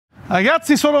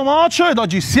Ragazzi, sono Mocho ed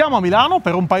oggi siamo a Milano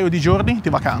per un paio di giorni di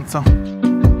vacanza.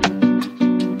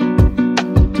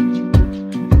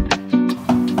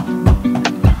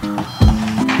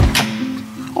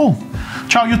 Oh,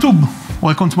 ciao YouTube,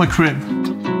 welcome to my crib.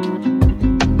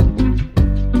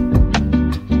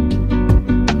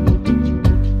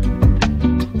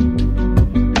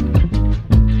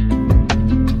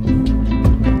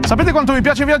 Sapete quanto mi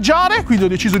piace viaggiare? Quindi ho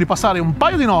deciso di passare un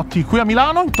paio di notti qui a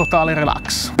Milano in totale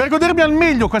relax. Per godermi al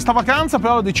meglio questa vacanza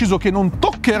però ho deciso che non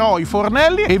toccherò i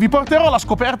fornelli e vi porterò alla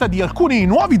scoperta di alcuni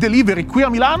nuovi delivery qui a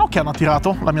Milano che hanno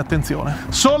attirato la mia attenzione.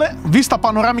 Sole, vista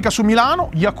panoramica su Milano,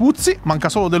 jacuzzi, manca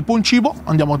solo del buon cibo,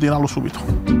 andiamo a ordinarlo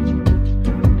subito.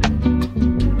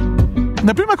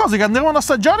 Le prime cose che andremo ad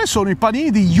assaggiare sono i panini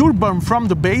di Urban from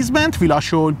the Basement, vi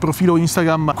lascio il profilo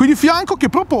Instagram qui di fianco, che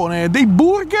propone dei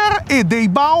burger e dei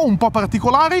bao un po'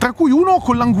 particolari, tra cui uno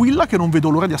con l'anguilla che non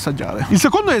vedo l'ora di assaggiare. Il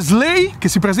secondo è Slay, che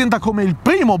si presenta come il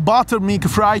primo buttermilk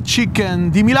fried chicken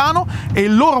di Milano e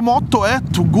il loro motto è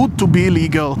Too Good to Be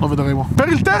Legal, lo vedremo. Per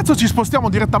il terzo ci spostiamo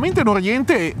direttamente in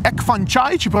Oriente e Ek Fan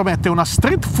Chai ci promette una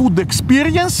street food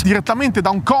experience direttamente da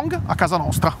Hong Kong a casa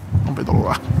nostra, non vedo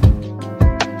l'ora.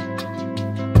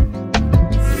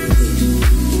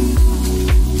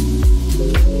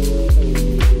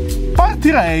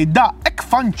 Partirei da Ek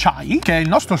Fan Chai, che è il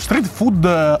nostro street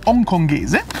food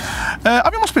hongkongese.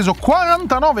 Abbiamo speso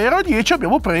 49,10 €,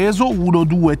 abbiamo preso 1,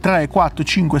 2, 3, 4,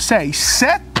 5, 6,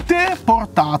 7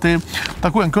 portate, tra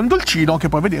cui anche un dolcino che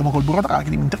poi vediamo col burro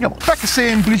d'arachidi, mi intriga molto. Pack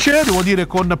semplice, devo dire,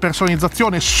 con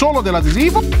personalizzazione solo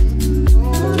dell'adesivo.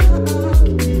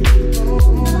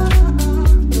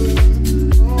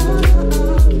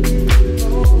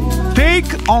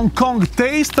 Take Hong Kong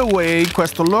Taste Away,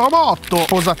 questo è il loro motto.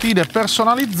 Posatine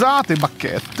personalizzate,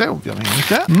 bacchette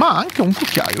ovviamente, ma anche un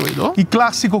cucchiaio, vedo. Il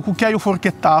classico cucchiaio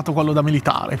forchettato, quello da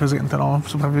militare, presente, no?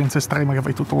 Sopravvivenza estrema, che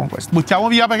fai tutto con questo. Buttiamo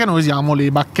via perché noi usiamo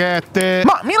le bacchette.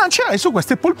 Ma mi lancerei su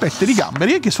queste polpette di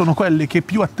gamberi, che sono quelle che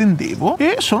più attendevo,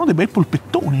 e sono dei bei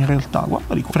polpettoni in realtà.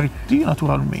 Guardali, fritti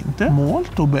naturalmente,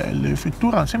 molto belle.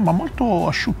 Frittura sembra molto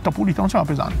asciutta, pulita, non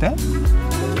sembra pesante, eh?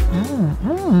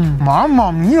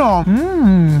 Mamma mia!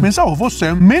 Pensavo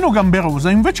fosse meno gamberosa,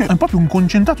 invece è proprio un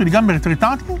concentrato di gamberi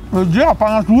tritati, leggera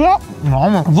panatura. No,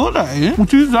 ma vorrei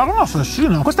utilizzare una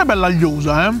salsina. Questa è bella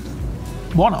agliosa, eh?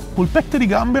 Buona. Polpette di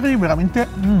gamberi veramente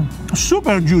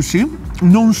super juicy.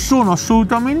 Non sono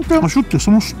assolutamente asciutte,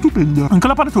 sono stupende. Anche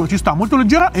la panatura ci sta, molto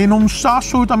leggera e non sa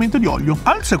assolutamente di olio.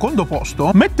 Al secondo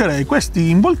posto metterei questi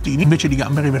involtini invece di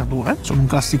gamberi e verdure. Sono un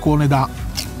classicone da...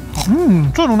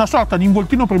 sono una sorta di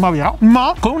involtino primavera,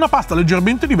 ma con una pasta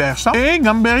leggermente diversa e i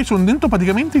gamberi sono dentro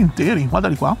praticamente interi.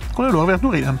 Guardali qua, con le loro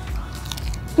verdurine.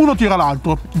 Uno tira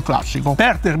l'altro, un classico.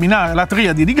 Per terminare la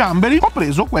triade di gamberi ho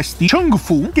preso questi Chung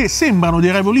Fu, che sembrano dei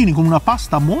raviolini con una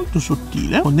pasta molto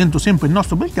sottile, con dentro sempre il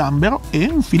nostro bel gambero e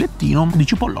un filettino di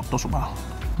cipollotto sopra.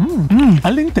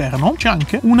 All'interno c'è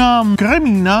anche una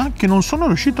cremina che non sono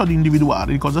riuscito ad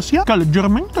individuare di cosa sia, che è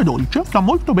leggermente dolce, sta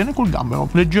molto bene col gambero,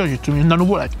 leggerissimi, una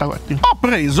nuvoletta questi. Ho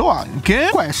preso anche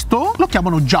questo, lo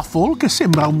chiamano Jaffle, che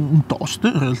sembra un toast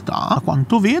in realtà, a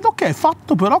quanto vedo, che è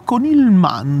fatto però con il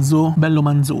manzo, bello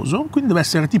manzoso, quindi deve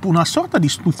essere tipo una sorta di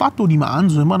stufato di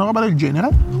manzo, sembra una roba del genere.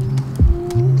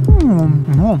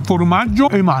 Formaggio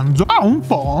e manzo. Ha un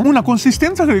po' una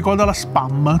consistenza che ricorda la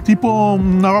spam, tipo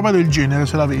una roba del genere,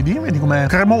 se la vedi com'è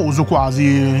cremoso quasi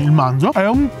il manzo. È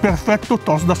un perfetto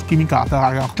toast da schinicata,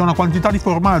 raga. C'è una quantità di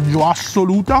formaggio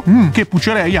assoluta che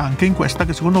pucerei anche in questa,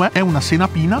 che secondo me è una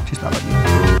senapina, ci sta da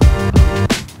dire.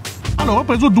 Allora ho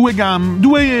preso due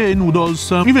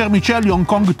noodles, i vermicelli Hong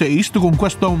Kong Taste, con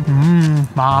questo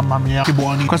mamma mia che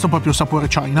buoni, questo è proprio sapore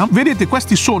China. Vedete,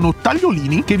 questi sono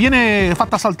tagliolini che viene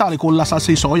fatta saltare con la salsa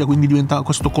di soia, quindi diventa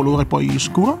questo colore poi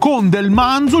scuro, con del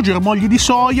manzo, germogli di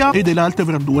soia e delle altre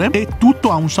verdure, e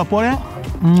tutto ha un sapore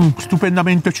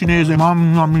stupendamente cinese,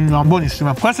 mamma mia,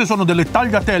 buonissime. Queste sono delle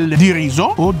tagliatelle di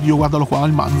riso, oddio guardalo qua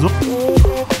il manzo.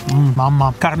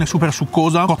 Mamma, carne super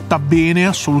succosa, cotta bene,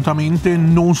 assolutamente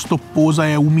non stopposa,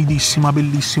 è umidissima,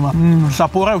 bellissima.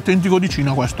 Sapore autentico di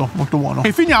Cina questo, molto buono.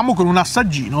 E finiamo con un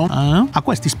assaggino a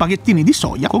questi spaghettini di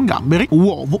soia con gamberi,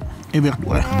 uovo e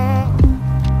verdure.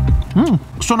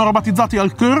 Sono aromatizzati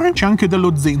al curry, c'è anche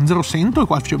dello zenzero, sento, e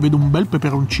qua vedo un bel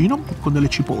peperoncino con delle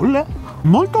cipolle.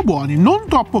 Molto buoni, non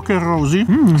troppo kerrosi.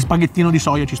 Spaghettino di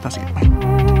soia ci sta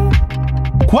sempre.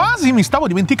 Quasi mi stavo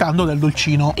dimenticando del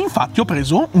dolcino. Infatti ho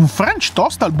preso un French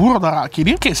toast al burro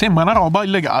d'arachidi, che sembra una roba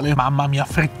illegale. Mamma mia,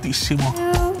 frittissimo.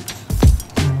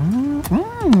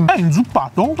 È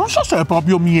inzuppato, non so se è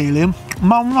proprio miele,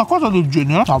 ma una cosa del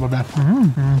genere. No vabbè,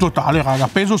 totale raga,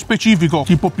 peso specifico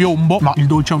tipo piombo, ma il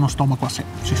dolce ha uno stomaco a sé,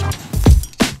 si sa.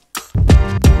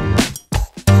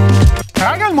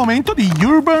 il momento di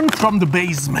Urban from the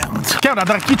Basement, che è una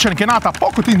dark kitchen che è nata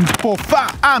poco tempo fa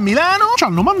a Milano. Ci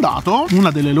hanno mandato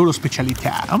una delle loro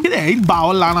specialità ed è il BAO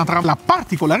all'anatra. La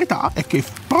particolarità è che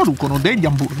producono degli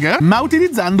hamburger ma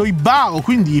utilizzando i BAO,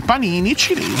 quindi i panini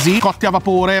cinesi cotti a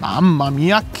vapore. Mamma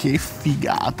mia che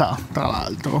figata. Tra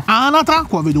l'altro anatra,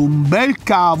 qua vedo un bel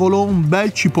cavolo, un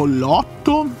bel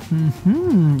cipollotto.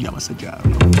 Andiamo a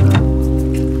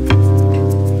assaggiarlo.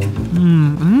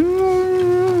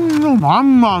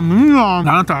 Mamma mia,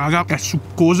 l'anatra, raga, è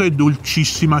succosa e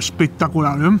dolcissima,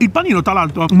 spettacolare. Il panino, tra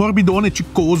l'altro, morbidone,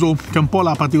 ciccoso, che è un po'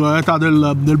 la particolarità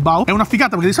del BAO. È una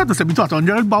figata perché di solito sei abituato a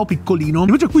mangiare il BAO piccolino,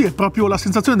 invece qui è proprio la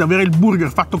sensazione di avere il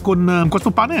burger fatto con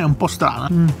questo pane, è un po' strana.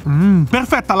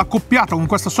 Perfetta l'accoppiata con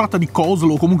questa sorta di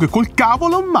coleslaw, comunque col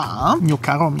cavolo, ma, mio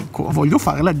caro amico, voglio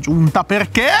fare l'aggiunta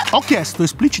perché ho chiesto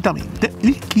esplicitamente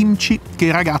il kimchi che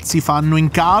i ragazzi fanno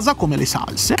in casa come le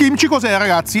salse. Kimchi cos'è,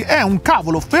 ragazzi? È un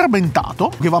cavolo fermentato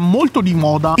che va molto di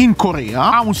moda in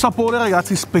Corea. Ha un sapore,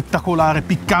 ragazzi, spettacolare,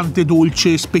 piccante,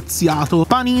 dolce, speziato.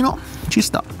 Panino ci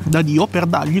sta da Dio per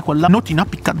dargli quella notina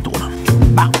piccantona.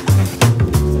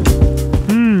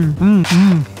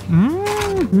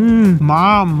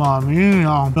 Mamma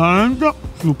mia, veramente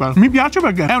super. Mi piace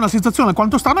perché è una sensazione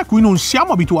alquanto strana a cui non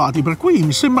siamo abituati, per cui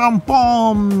mi sembra un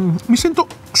po'... mi sento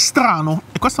strano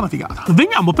e questa è una figata.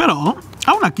 Veniamo però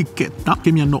a una chicchetta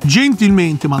che mi hanno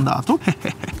gentilmente mandato.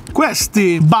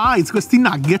 Questi bites, questi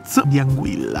nuggets di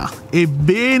anguilla.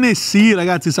 Ebbene sì,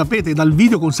 ragazzi, sapete dal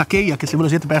video con Sakeia, che se ve lo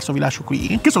siete perso vi lascio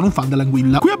qui, che sono un fan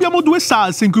dell'anguilla. Qui abbiamo due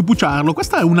salse in cui pucciarlo.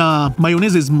 Questa è una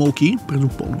maionese smoky,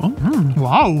 presuppongo.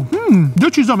 Wow,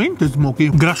 decisamente smoky.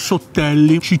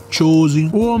 Grassottelli, cicciosi.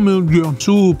 Oh mio Dio,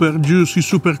 super juicy,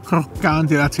 super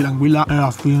croccanti, ragazzi. L'anguilla è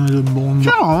la fine del mondo.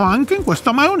 Però anche in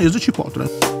questa maionese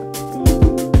cipotle.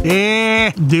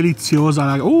 Deliziosa,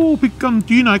 raga.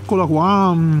 Piccantina, eccola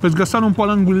qua. Per sgassare un po'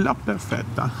 l'anguilla,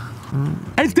 perfetta.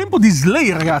 È il tempo di Slay,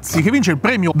 ragazzi, che vince il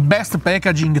premio Best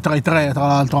Packaging tra i tre, tra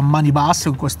l'altro a mani basse,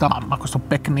 con questa mamma, questo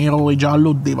pack nero e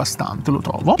giallo devastante, lo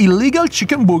trovo. Illegal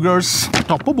Chicken Burgers,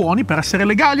 troppo buoni per essere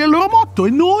legali al loro motto.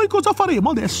 E noi cosa faremo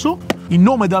adesso? In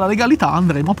nome della legalità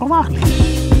andremo a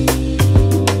provarli.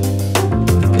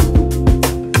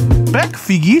 Pack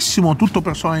fighissimo, tutto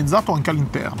personalizzato anche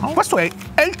all'interno. Questo è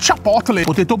il chipotle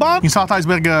potato bun, insalata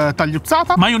iceberg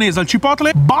tagliuzzata, maionese al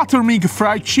chipotle, buttermilk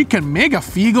fried chicken mega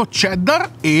figo, cheddar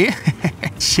e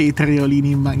cetriolini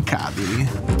immancabili.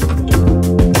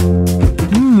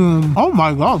 Oh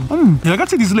my god. I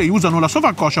ragazzi di Slay usano la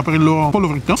sovraccoscia per il loro pollo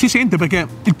fritto. Si sente perché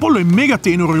il pollo è mega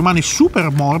tenero, rimane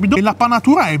super morbido e la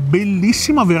panatura è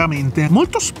bellissima veramente.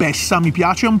 Molto spessa, mi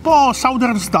piace, un po'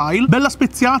 southern style, bella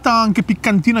speziata, anche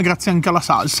piccantina grazie anche alla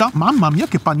salsa. Mamma mia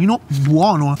che panino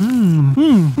buono.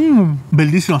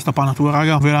 Bellissima sta panatura,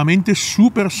 raga. Veramente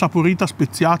super saporita,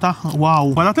 speziata.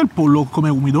 Wow. Guardate il pollo com'è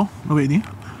umido, lo vedi?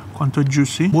 Quanto è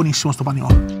juicy. Buonissimo sto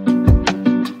panino.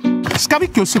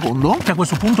 Scavicchio il secondo, che a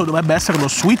questo punto dovrebbe essere lo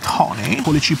sweet honey,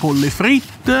 con le cipolle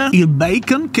fritte, il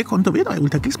bacon, che quanto vedo è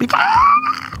ultra crispy.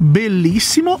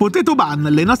 Bellissimo. Potato bun,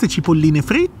 le nostre cipolline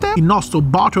fritte, il nostro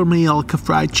buttermilk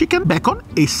fried chicken, bacon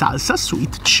e salsa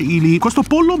sweet chili. Questo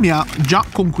pollo mi ha già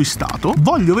conquistato.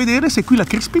 Voglio vedere se qui la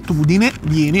crispitudine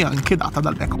viene anche data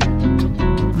dal bacon.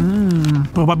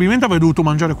 Probabilmente avrei dovuto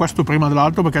mangiare questo prima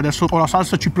dell'altro perché adesso ho la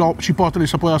salsa cipotle, il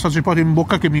sapore della salsa cipotle in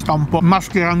bocca che mi sta un po'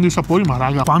 mascherando i sapori, ma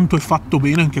raga, quanto è fatto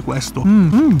bene anche questo.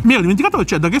 Mi ero dimenticato il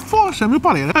cheddar, che forse a mio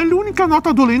parere è l'unica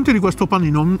nota dolente di questo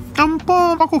panino. È un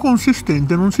po' poco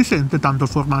consistente, non si sente tanto il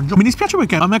formaggio. Mi dispiace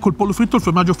perché a me col pollo fritto il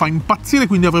formaggio fa impazzire,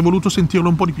 quindi avrei voluto sentirlo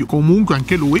un po' di più. Comunque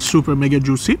anche lui super mega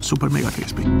juicy, super mega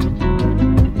crispy.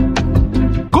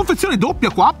 Confezione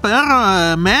doppia qua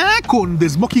per me con The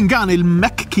Smoking Gun e il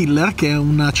Mac Killer, che è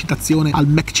una citazione al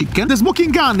Mac Chicken. The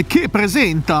Smoking Gun che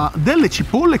presenta delle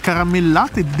cipolle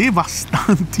caramellate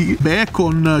devastanti,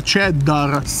 bacon,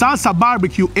 cheddar, salsa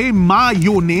barbecue e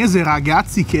maionese,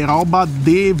 ragazzi, che roba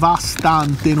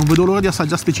devastante. Non vedo l'ora di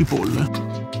assaggiare ste cipolle.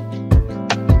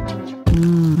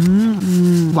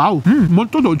 Wow,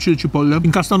 molto dolci le cipolle,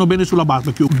 incastano bene sulla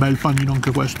barbecue. Bel panino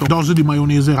anche questo. Dose di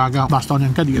maionese, raga, basta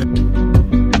neanche a dire.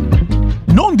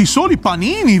 Non di soli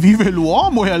panini vive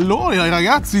l'uomo, e allora i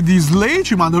ragazzi di Slay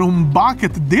ci mandano un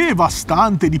bucket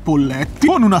devastante di polletti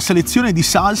con una selezione di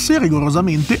salse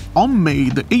rigorosamente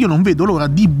homemade e io non vedo l'ora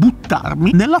di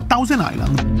buttarmi nella Thousand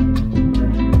Island.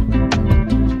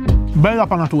 Bella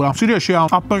panatura, si riesce a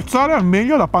apprezzare al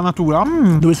meglio la panatura,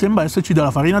 dove sembra esserci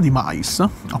della farina di mais,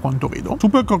 a quanto vedo.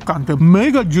 Super croccante,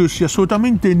 mega juicy,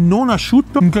 assolutamente non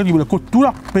asciutto, incredibile,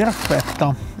 cottura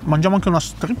perfetta. Mangiamo anche una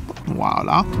strip,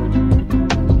 voilà.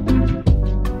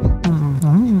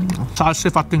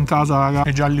 salse fatte in casa, raga,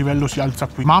 e già il livello si alza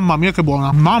qui. Mamma mia che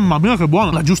buona, mamma mia che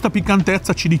buona. La giusta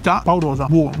piccantezza, acidità, paurosa,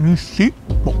 buonissimo.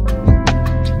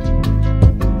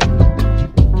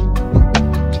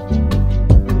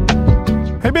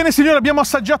 Ebbene signori, abbiamo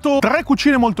assaggiato 3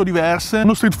 cucine molto diverse,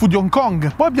 uno street food di Hong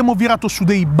Kong, poi abbiamo virato su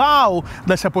dei BAO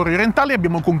dai sapori orientali e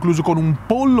abbiamo concluso con un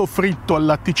pollo fritto al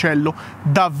latticello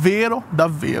davvero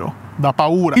da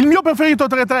paura. Il mio preferito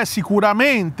tra i 3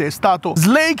 sicuramente è stato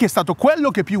Slay, che è stato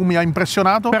quello che più mi ha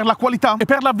impressionato per la qualità e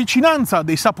per la vicinanza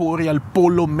dei sapori al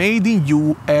pollo made in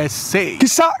USA.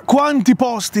 Chissà quanti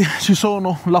posti ci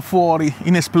sono là fuori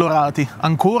inesplorati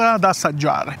ancora da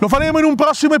assaggiare. Lo faremo in un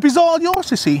prossimo episodio?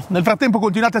 Forse sì. Nel frattempo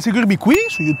continuate a seguirmi qui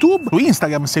su YouTube, su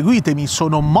Instagram seguitemi,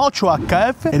 sono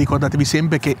MochoHf e ricordatevi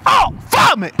sempre che ho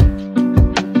fame!